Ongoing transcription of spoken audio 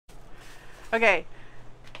Okay,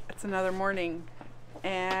 it's another morning,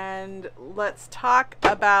 and let's talk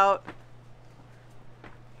about...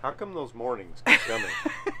 How come those mornings keep coming?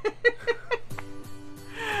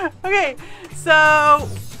 Okay, so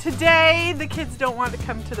today the kids don't want to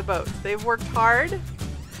come to the boat. They've worked hard,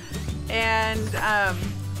 and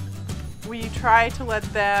we try to let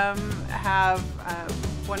them have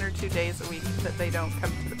 1 or 2 days a week that they don't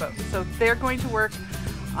come to the boat. So they're going to work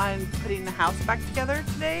on putting the house back together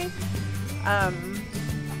today.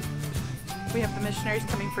 We have the missionaries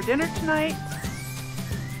coming for dinner tonight.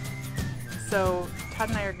 So Todd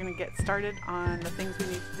and I are going to get started on the things we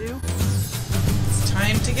need to do. It's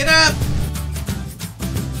time to get up!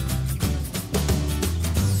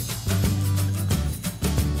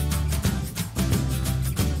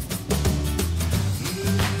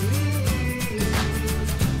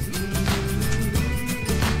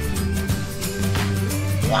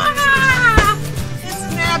 Wow! It's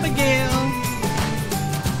an Abigail!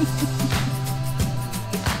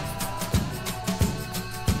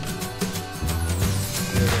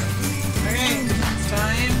 Okay, it's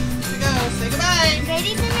time to go. Say goodbye!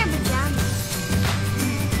 Katie's in her pajamas.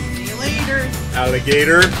 See you later!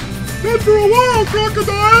 Alligator. Not for a while,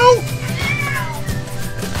 crocodile.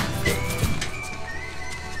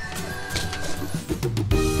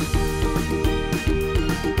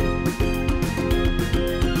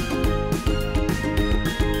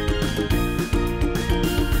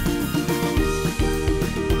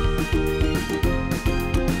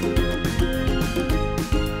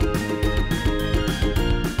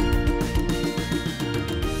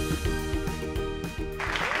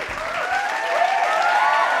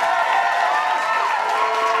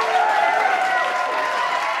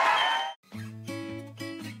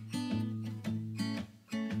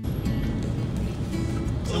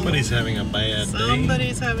 Somebody's having a bad day.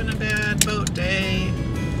 Somebody's having a bad boat day.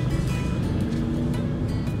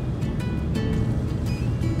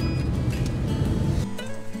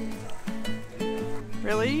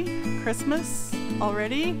 Really? Christmas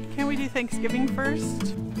already? Can't we do Thanksgiving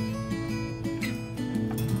first?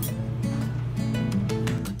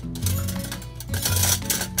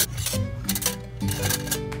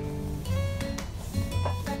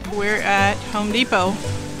 We're at Home Depot.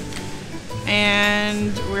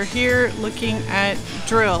 And we're here looking at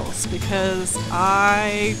drills because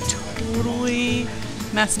I totally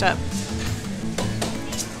messed up.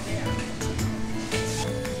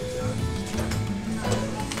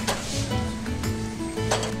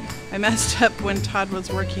 I messed up when Todd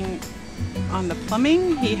was working on the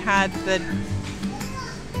plumbing. He had the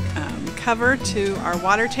cover to our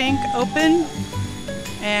water tank open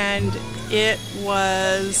and it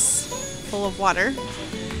was full of water.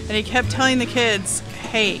 And he kept telling the kids,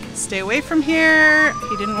 hey, stay away from here.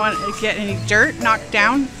 He didn't want to get any dirt knocked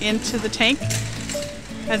down into the tank.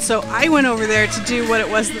 And so I went over there to do what it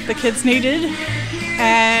was that the kids needed.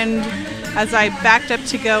 And as I backed up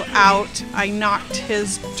to go out, I knocked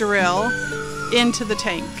his drill into the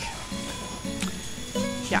tank.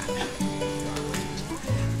 Yeah.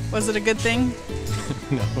 Was it a good thing?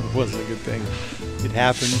 No, it wasn't a good thing. It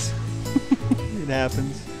happens. It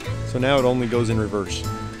happens. So now it only goes in reverse.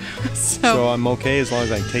 So I'm okay as long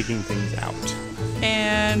as I'm taking things out.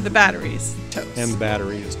 And the battery's toast. And the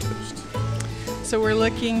battery is toast. So we're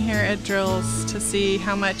looking here at drills to see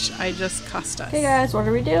how much I just cost us. Hey guys, what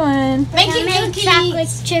are we doing? Making chocolate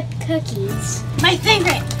chip cookies. My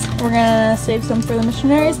favorite. We're gonna save some for the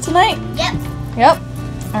missionaries tonight? Yep. Yep.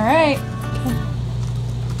 Alright.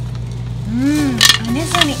 I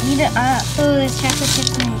just want to eat it up. Oh, this chocolate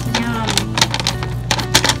chip's nice. Yum.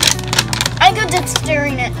 I'm good at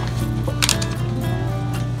stirring it.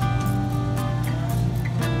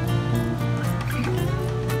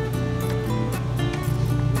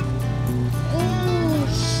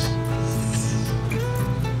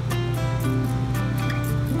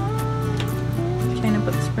 Trying to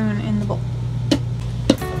put the spoon in the bowl.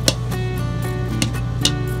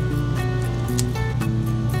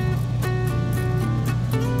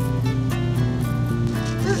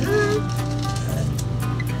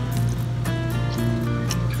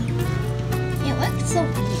 It looks so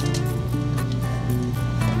weird.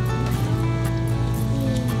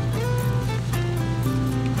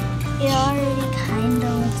 It already kind of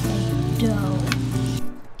looks like dough.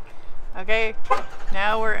 Okay,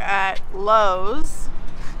 now we're at Lowe's.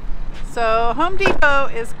 So Home Depot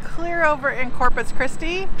is clear over in Corpus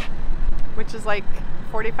Christi, which is like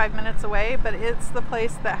 45 minutes away, but it's the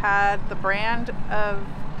place that had the brand of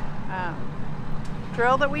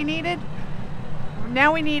drill that we needed.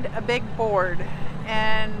 Now we need a big board,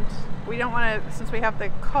 and we don't want to, since we have the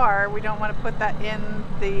car, we don't want to put that in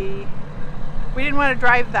the we didn't want to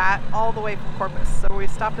drive that all the way from Corpus, so we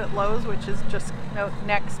stopped at Lowe's, which is just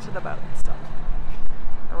next to the boat. So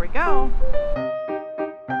here we go.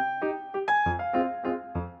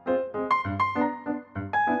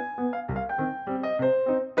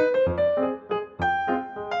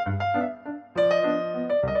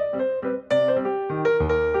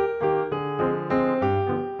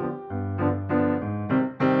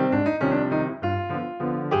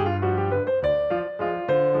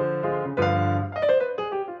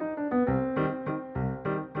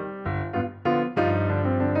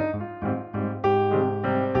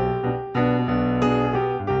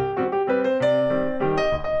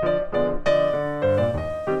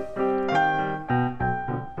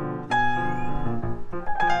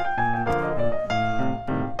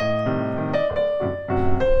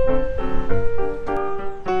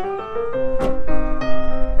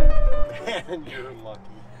 You're lucky.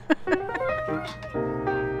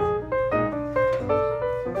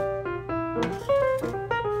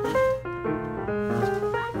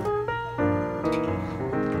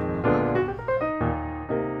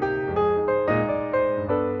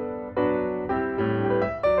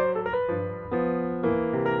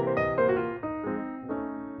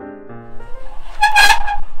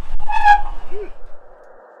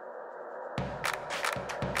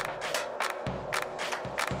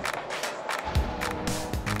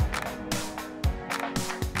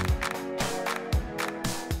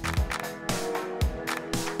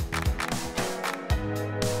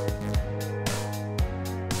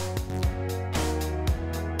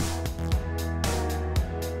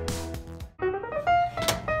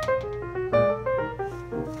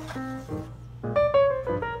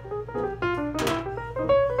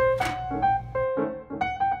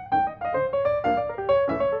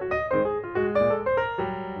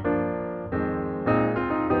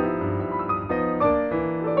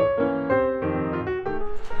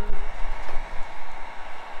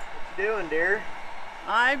 Doing, dear?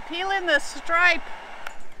 I'm peeling the stripe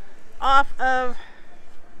off of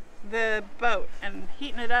the boat and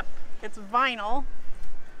heating it up. It's vinyl,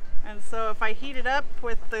 and so if I heat it up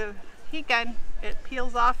with the heat gun, it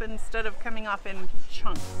peels off instead of coming off in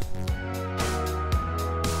chunks.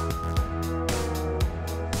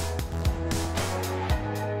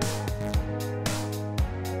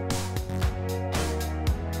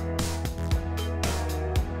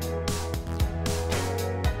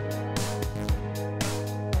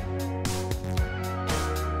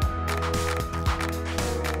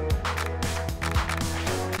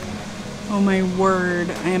 Oh my word,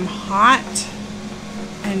 I am hot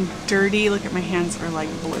and dirty. Look at my hands are like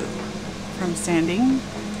blue from sanding.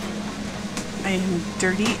 I am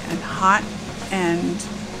dirty and hot and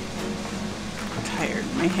tired.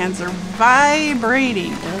 My hands are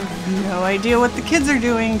vibrating. I have no idea what the kids are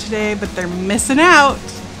doing today, but they're missing out.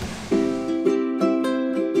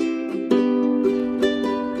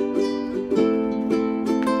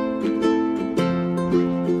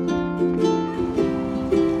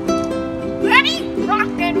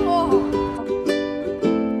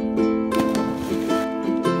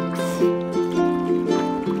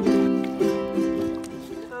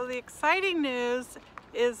 Exciting news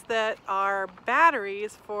is that our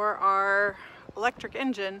batteries for our electric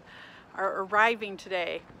engine are arriving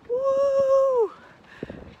today. Woo!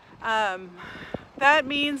 That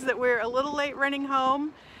means that we're a little late running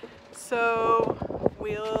home, so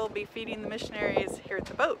we'll be feeding the missionaries here at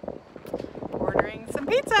the boat, ordering some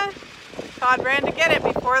pizza. Todd ran to get it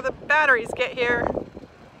before the batteries get here.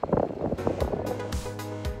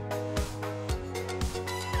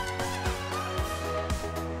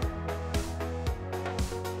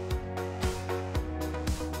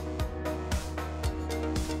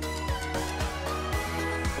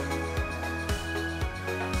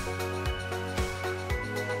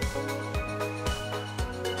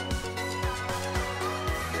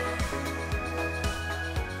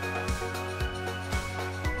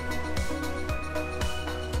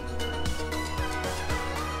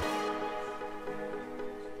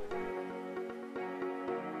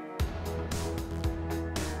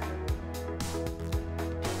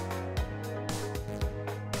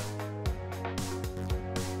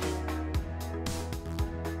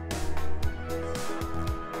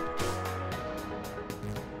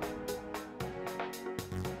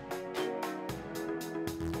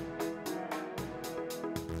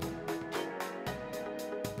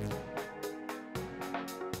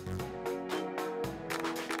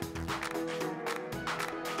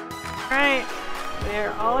 Alright,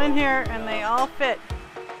 they're all in here and they all fit.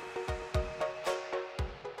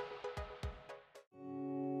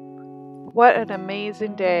 What an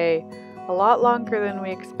amazing day. a lot longer than we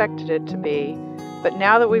expected it to be, but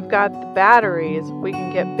now that we've got the batteries, we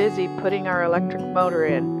can get busy putting our electric motor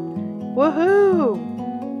in. Woohoo!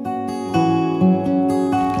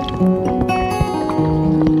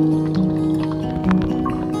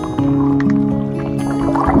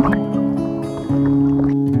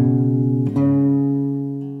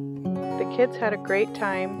 The kids had a great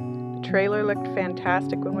time. The trailer looked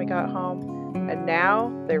fantastic when we got home, and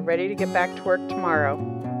now they're ready to get back to work tomorrow.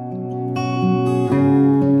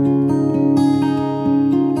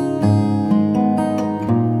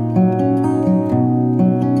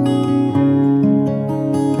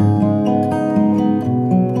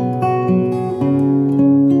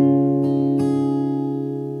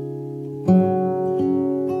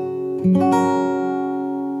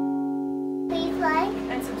 Please like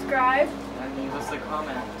And subscribe. And leave us a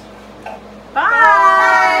comment. Bye!